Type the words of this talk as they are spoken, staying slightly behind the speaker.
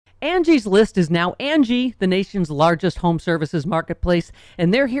Angie's List is now Angie, the nation's largest home services marketplace,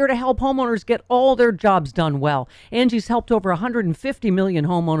 and they're here to help homeowners get all their jobs done well. Angie's helped over 150 million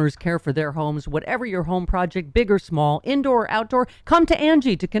homeowners care for their homes. Whatever your home project, big or small, indoor or outdoor, come to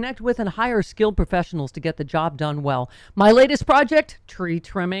Angie to connect with and hire skilled professionals to get the job done well. My latest project, tree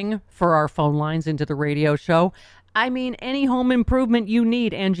trimming for our phone lines into the radio show. I mean, any home improvement you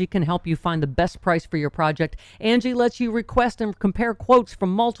need, Angie can help you find the best price for your project. Angie lets you request and compare quotes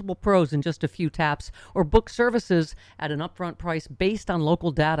from multiple pros in just a few taps, or book services at an upfront price based on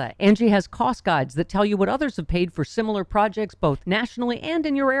local data. Angie has cost guides that tell you what others have paid for similar projects, both nationally and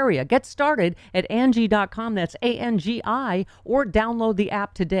in your area. Get started at Angie.com, that's ANGI, or download the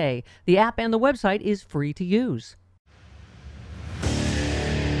app today. The app and the website is free to use.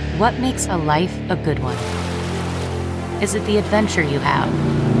 What makes a life a good one? Is it the adventure you have?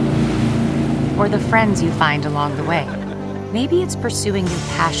 Or the friends you find along the way? Maybe it's pursuing your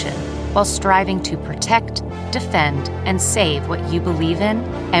passion while striving to protect, defend, and save what you believe in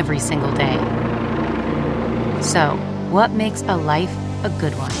every single day. So, what makes a life a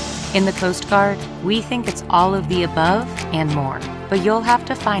good one? In the Coast Guard, we think it's all of the above and more, but you'll have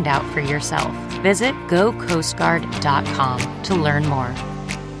to find out for yourself. Visit gocoastguard.com to learn more.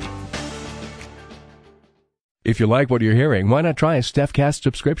 If you like what you're hearing, why not try a StephCast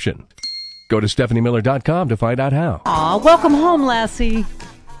subscription? Go to StephanieMiller.com to find out how. Aw, welcome home, Lassie.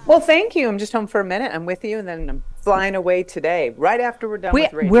 Well, thank you. I'm just home for a minute. I'm with you, and then I'm flying away today, right after we're done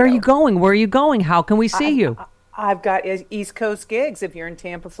with radio. Where are you going? Where are you going? How can we see you? I've got East Coast gigs. If you're in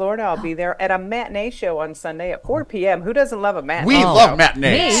Tampa, Florida, I'll be there at a matinee show on Sunday at 4 p.m. Who doesn't love a matinee? We love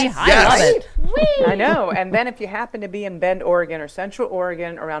matinees. Me? I love it. I know. And then if you happen to be in Bend, Oregon, or Central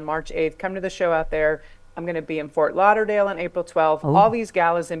Oregon around March 8th, come to the show out there. I'm going to be in Fort Lauderdale on April 12th. All these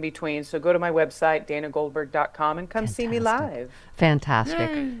galas in between. So go to my website, danagoldberg.com, and come see me live. Fantastic.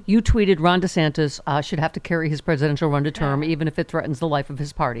 You tweeted Ron DeSantis should have to carry his presidential run to term, even if it threatens the life of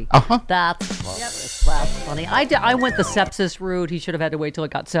his party. That's funny. I went the sepsis route. He should have had to wait till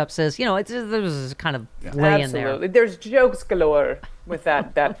it got sepsis. You know, there was kind of lay in there. Absolutely. There's jokes galore with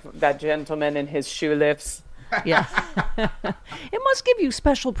that gentleman and his shoe lifts. Yeah. It must give you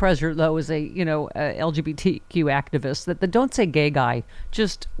special pleasure, though, as a, LGBTQ activist, that the Don't Say Gay guy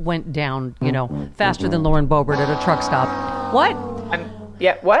just went down, faster than Lauren Boebert at a truck stop. What?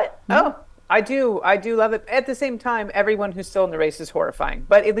 What? Oh, I do love it. At the same time, everyone who's still in the race is horrifying.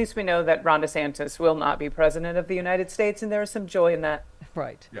 But at least we know that Ron DeSantis will not be president of the United States, and there is some joy in that.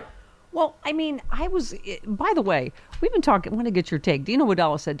 Right. Yeah. Well, I mean, by the way, we've been talking, I want to get your take. Dina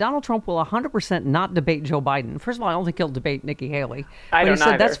Woodall said Donald Trump will 100% not debate Joe Biden. First of all, I don't think he'll debate Nikki Haley. But he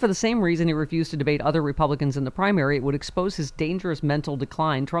said that's for the same reason he refused to debate other Republicans in the primary. It would expose his dangerous mental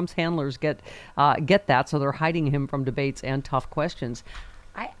decline. Trump's handlers get that, so they're hiding him from debates and tough questions.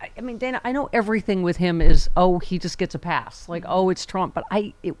 I mean, Dana, I know everything with him is, he just gets a pass. Like, it's Trump. But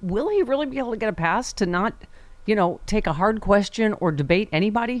will he really be able to get a pass to not take a hard question or debate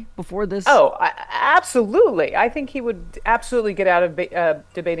anybody before this? Absolutely. I think he would absolutely get out of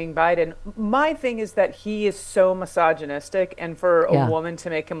debating Biden. My thing is that he is so misogynistic, and for a woman to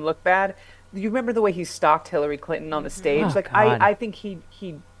make him look bad, you remember the way he stalked Hillary Clinton on the stage? I think he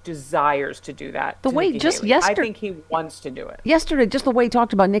desires to do that. Yesterday, I think he wants to do it. Yesterday, just the way he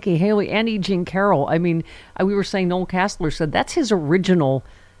talked about Nikki Haley and E. Jean Carroll. I mean, we were saying Noel Castler said that's his original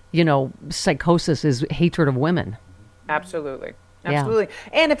psychosis is hatred of women. Absolutely. Yeah.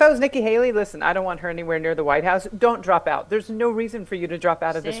 And if I was Nikki Haley, listen, I don't want her anywhere near the White House. Don't drop out. There's no reason for you to drop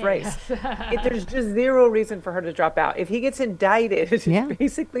out of this race. There's just zero reason for her to drop out. If he gets indicted,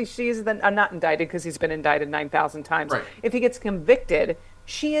 basically she's not indicted because he's been indicted 9,000 times. Right. If he gets convicted,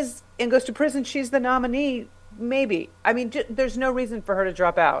 she is and goes to prison. She's the nominee, maybe. I mean, there's no reason for her to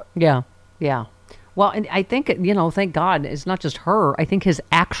drop out. Yeah. Well, and I think, thank God, it's not just her. I think his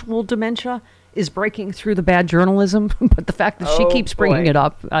actual dementia is breaking through the bad journalism. But the fact that she keeps bringing it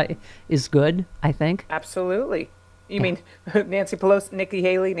up is good, I think. Absolutely. You mean Nancy Pelosi, Nikki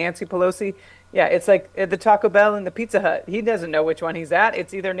Haley, Nancy Pelosi? Yeah, it's like the Taco Bell and the Pizza Hut. He doesn't know which one he's at.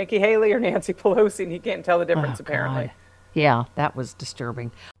 It's either Nikki Haley or Nancy Pelosi, and he can't tell the difference, apparently. God. Yeah, that was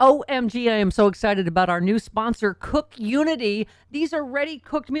disturbing. OMG, I am so excited about our new sponsor, Cook Unity. These are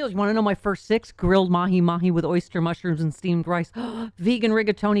ready-cooked meals. You want to know my first 6? Grilled mahi-mahi with oyster mushrooms and steamed rice. Vegan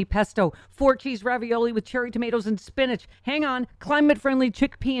rigatoni pesto. 4-cheese ravioli with cherry tomatoes and spinach. Hang on. Climate-friendly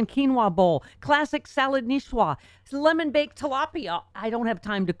chickpea and quinoa bowl. Classic salad niçoise. Lemon-baked tilapia. I don't have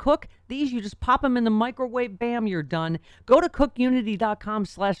time to cook. These, you just pop them in the microwave. Bam, you're done. Go to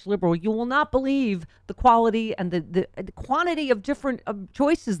cookunity.com/liberal. You will not believe the quality and the quantity of different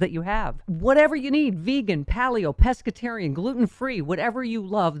choices that you have. Whatever you need, vegan, paleo, pescatarian, gluten-free, whatever you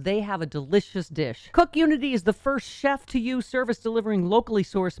love, they have a delicious dish. Cook Unity is the first chef-to-you service delivering locally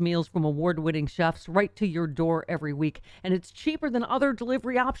sourced meals from award-winning chefs right to your door every week. And it's cheaper than other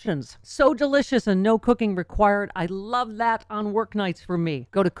delivery options. So delicious and no cooking required. I love that on work nights for me.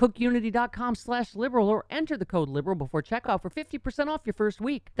 Go to cookunity.com/liberal or enter the code liberal before checkout for 50% off your first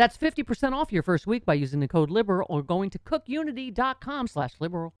week. That's 50% off your first week by using the code liberal or going to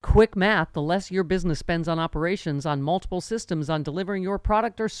cookunity.com/liberal. Quick math, the less your business spends on operations, on multiple systems, on delivering your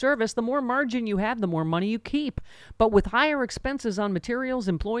product or service, the more margin you have, the more money you keep. But with higher expenses on materials,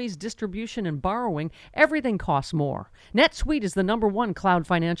 employees, distribution, and borrowing, everything costs more. NetSuite is the #1 cloud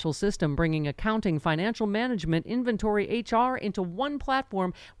financial system, bringing accounting, financial management, inventory, HR into one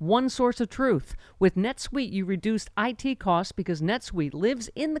platform, one source of truth. With NetSuite, you reduce IT costs because NetSuite lives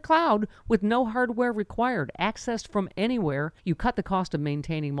in the cloud with no hardware required, accessed from anywhere. You cut the cost of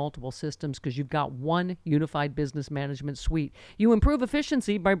maintaining multiple systems because you've got one unified business management suite. You improve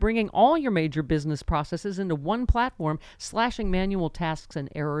efficiency by bringing all your major business processes into one platform, slashing manual tasks and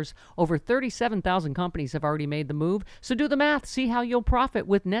errors. Over 37,000 companies have already made the move, so do the math. See how you'll profit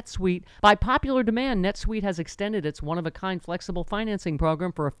with NetSuite. By popular demand, NetSuite has extended its one-of-a-kind flexible financing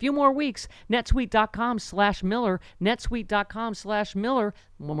program for a few more weeks. netsuite.com/Miller, netsuite.com/Miller.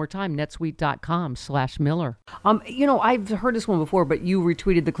 One more time, netsuite.com/Miller. I've heard this one before, but you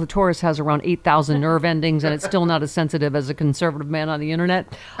retweeted the clitoris has around 8,000 nerve endings, and it's still not as sensitive as a conservative man on the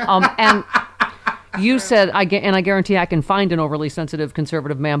internet. And you said, I guarantee I can find an overly sensitive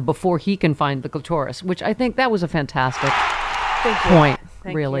conservative man before he can find the clitoris, which I think that was a fantastic point,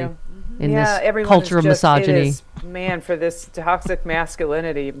 really, in this culture of misogyny. Man, for this toxic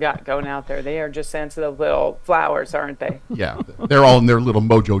masculinity you've got going out there, they are just sensitive little flowers, aren't they? Yeah, they're all in their little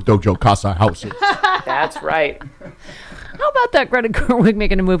Mojo Dojo Casa houses. That's right. How about that Greta Gerwig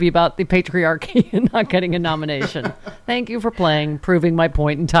making a movie about the patriarchy and not getting a nomination? Thank you for proving my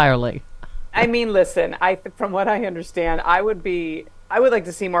point entirely. I mean, listen, from what I understand, I would like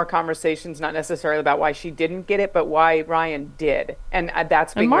to see more conversations, not necessarily about why she didn't get it, but why Ryan did. And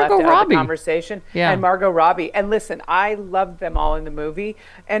that's being left out of the conversation. Yeah. And Margot Robbie. And listen, I loved them all in the movie.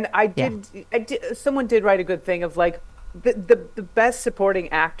 And someone did write a good thing of like the best supporting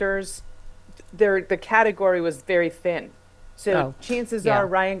actors, the category was very thin. So chances are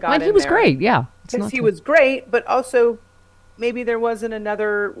Ryan got in there. He was great, yeah. Because he was great, but also maybe there wasn't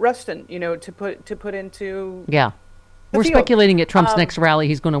another Rustin, to put into. Yeah. We're speculating at Trump's next rally,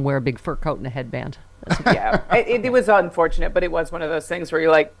 he's going to wear a big fur coat and a headband. Yeah, it was unfortunate, but it was one of those things where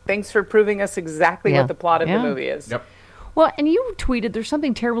you're like, thanks for proving us exactly what the plot of the movie is. Yep. Well, and you tweeted, there's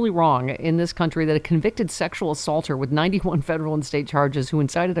something terribly wrong in this country that a convicted sexual assaulter with 91 federal and state charges who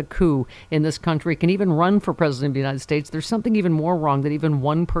incited a coup in this country can even run for president of the United States. There's something even more wrong that even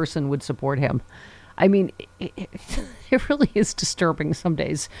one person would support him. I mean, it really is disturbing some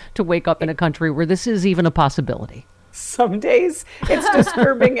days to wake up in a country where this is even a possibility. Some days it's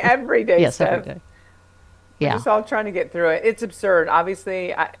disturbing every day. Yes, Steph. every day. Yeah. We're just all trying to get through it. It's absurd.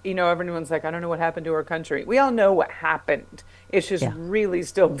 Obviously, everyone's like, I don't know what happened to our country. We all know what happened. It's just really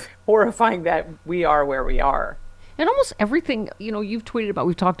still horrifying that we are where we are. And almost everything, you've tweeted about,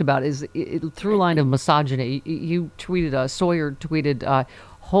 we've talked about, is through line of misogyny. You tweeted, Sawyer tweeted,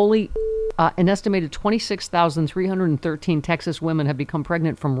 an estimated 26,313 Texas women have become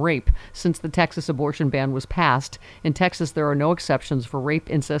pregnant from rape since the Texas abortion ban was passed. In Texas, there are no exceptions for rape,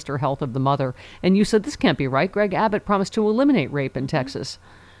 incest, or health of the mother. And you said this can't be right. Greg Abbott promised to eliminate rape in Texas.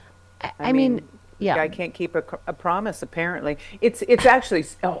 I mean, yeah. I can't keep a promise, apparently. It's actually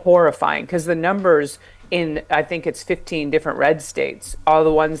horrifying because the numbers in, I think it's 15 different red states, all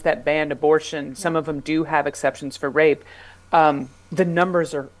the ones that banned abortion, some of them do have exceptions for rape. The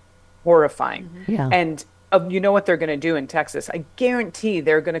numbers are horrifying. Yeah. And you know what they're going to do in Texas? I guarantee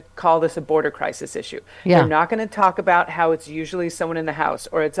they're going to call this a border crisis issue. Yeah. They're not going to talk about how it's usually someone in the house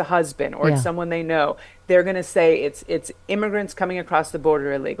or it's a husband or it's someone they know. They're going to say it's immigrants coming across the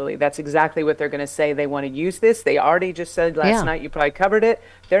border illegally. That's exactly what they're going to say. They want to use this. They already just said last night, you probably covered it.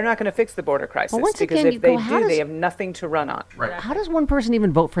 They're not going to fix the border crisis because if they do, they have nothing to run on. Right. How does one person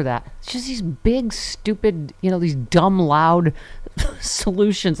even vote for that? It's just these big, stupid, these dumb, loud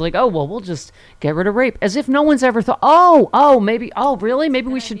solutions like, we'll just get rid of rape, as if no one's ever thought, really? Maybe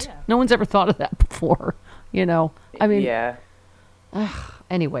we should. No one's ever thought of that before, I mean. Yeah.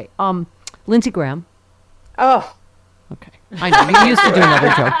 Anyway, Lindsey Graham. Oh. Okay. I know. You used to do another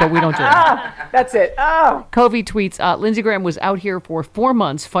joke, but we don't do it. That's it. Oh. Covey tweets, Lindsey Graham was out here for 4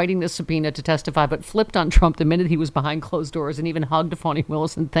 months fighting the subpoena to testify, but flipped on Trump the minute he was behind closed doors and even hugged Fani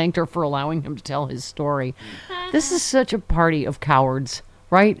Willis and thanked her for allowing him to tell his story. This is such a party of cowards,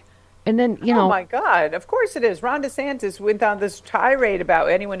 right? And then, Oh, my God. Of course it is. Ron DeSantis went on this tirade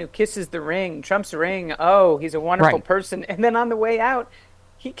about anyone who kisses the ring, Trump's ring. Oh, he's a wonderful person. And then on the way out,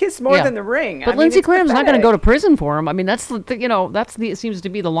 he kissed more than the ring. But Lindsey Graham's not going to go to prison for him. I mean, that's it seems to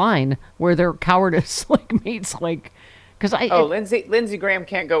be the line where their cowardice meets because Lindsey Graham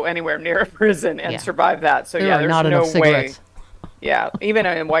can't go anywhere near a prison and survive that. So there's not no enough way. Cigarettes. Yeah, even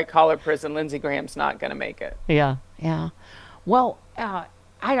in white collar prison, Lindsey Graham's not going to make it. Yeah. Well, how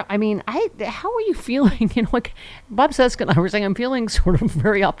are you feeling? Like Bob Seska and I were saying, I'm feeling sort of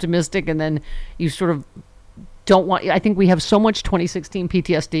very optimistic, and then you sort of don't want. I think we have so much 2016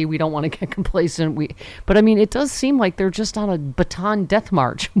 PTSD. We don't want to get complacent. But I mean, it does seem like they're just on a baton death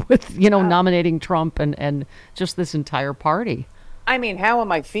march with nominating Trump and just this entire party. I mean, how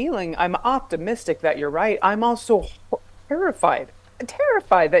am I feeling? I'm optimistic that you're right. I'm also terrified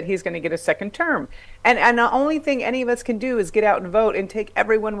that he's going to get a second term. And the only thing any of us can do is get out and vote and take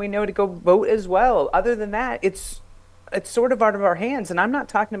everyone we know to go vote as well. Other than that, it's sort of out of our hands. And I'm not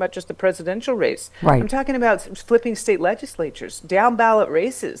talking about just the presidential race. Right. I'm talking about flipping state legislatures, down ballot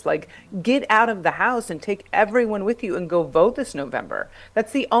races. Like, get out of the house and take everyone with you and go vote this November.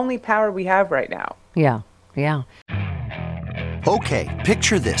 That's the only power we have right now. Yeah. Okay,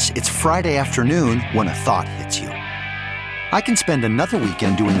 picture this. It's Friday afternoon when a thought hits you. I can spend another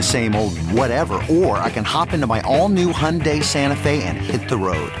weekend doing the same old whatever, or I can hop into my all-new Hyundai Santa Fe and hit the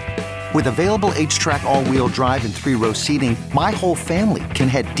road. With available H-Track all-wheel drive and 3-row seating, my whole family can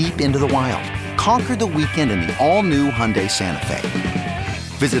head deep into the wild. Conquer the weekend in the all-new Hyundai Santa Fe.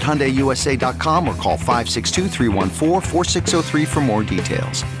 Visit HyundaiUSA.com or call 562-314-4603 for more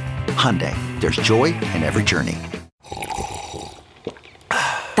details. Hyundai, there's joy in every journey.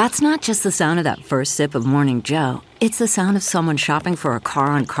 That's not just the sound of that first sip of Morning Joe. It's the sound of someone shopping for a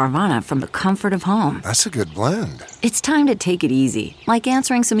car on Carvana from the comfort of home. That's a good blend. It's time to take it easy, like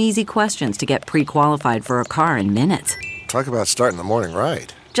answering some easy questions to get pre-qualified for a car in minutes. Talk about starting the morning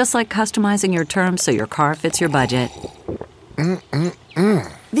right. Just like customizing your terms so your car fits your budget.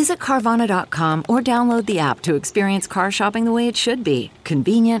 Visit Carvana.com or download the app to experience car shopping the way it should be.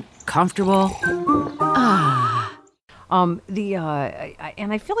 Convenient, comfortable. And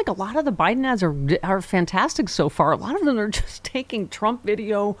I feel like a lot of the Biden ads are fantastic so far. A lot of them are just taking Trump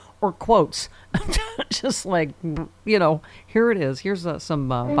video or quotes. Just like, here it is. Here's some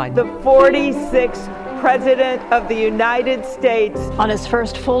Biden. The 46th President of the United States. On his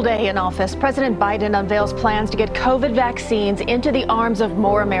first full day in office, President Biden unveils plans to get COVID vaccines into the arms of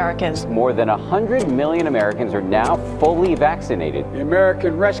more Americans. More than 100 million Americans are now fully vaccinated. The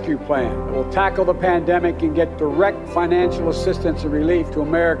American Rescue Plan will tackle the pandemic and get direct financial assistance and relief to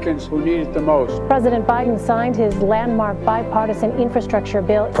Americans who need it the most. President Biden signed his landmark bipartisan infrastructure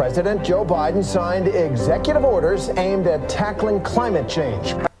bill. President Joe Biden signed executive orders aimed at tackling climate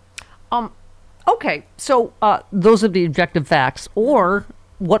change. Okay, so those are the objective facts, or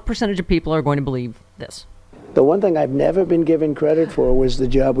what percentage of people are going to believe this? The one thing I've never been given credit for was the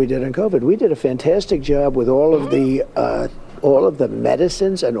job we did on COVID. We did a fantastic job with all of the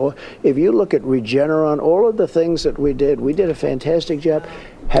medicines and all. If you look at Regeneron, all of the things that we did a fantastic job.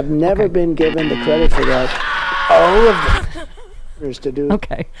 Have never been given the credit for that. All of the to do.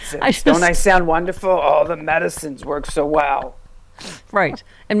 Okay, don't I sound wonderful? All the medicines work so well. Right.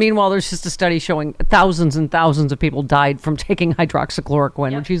 And meanwhile, there's just a study showing thousands and thousands of people died from taking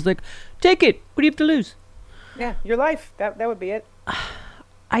hydroxychloroquine. And she's like, take it. What do you have to lose? Yeah, your life. That would be it.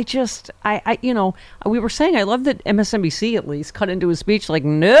 We were saying, I love that MSNBC at least cut into his speech like,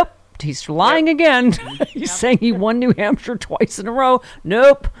 nope, he's lying again. He's saying he won New Hampshire twice in a row.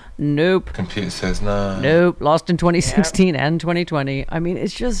 Nope. Computer says no. Nope. Lost in 2016 and 2020. I mean,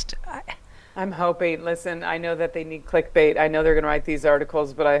 it's just... I'm hoping, listen, I know that they need clickbait. I know they're going to write these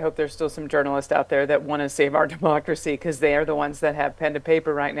articles, but I hope there's still some journalists out there that want to save our democracy, because they are the ones that have pen to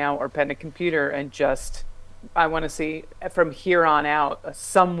paper right now or pen to computer, and just, I want to see from here on out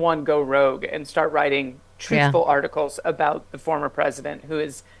someone go rogue and start writing truthful articles about the former president who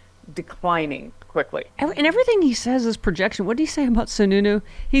is declining quickly. And everything he says is projection. What did he say about Sununu?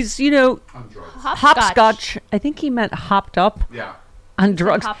 He's, hopscotch. I think he meant hopped up. Yeah. On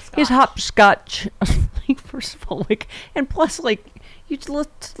drugs. His hopscotch. First of all, and plus, You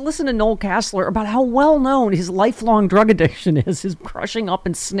listen to Noel Castler about how well known his lifelong drug addiction is, his crushing up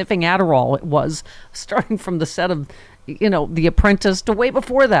and sniffing Adderall it was, starting from the set of, The Apprentice to way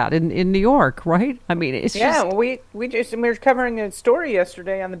before that in New York, right? I mean, it's just... Yeah, we were covering a story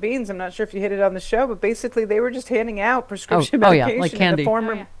yesterday on the Beans. I'm not sure if you hit it on the show, but basically they were just handing out prescription medication. Like candy.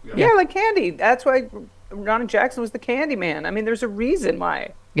 Like candy. That's why Ronnie Jackson was the candy man. I mean, there's a reason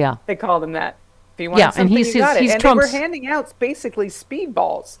why they called him that. If you wanted something, you got it. And they were handing out basically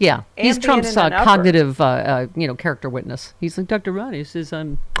speedballs. Yeah, he's Trump's cognitive, character witness. He's like, Dr. Ronnie says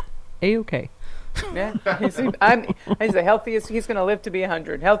I'm A-okay. Yeah, he's the healthiest. He's going to live to be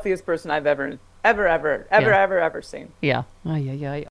 100. Healthiest person I've ever seen. Yeah.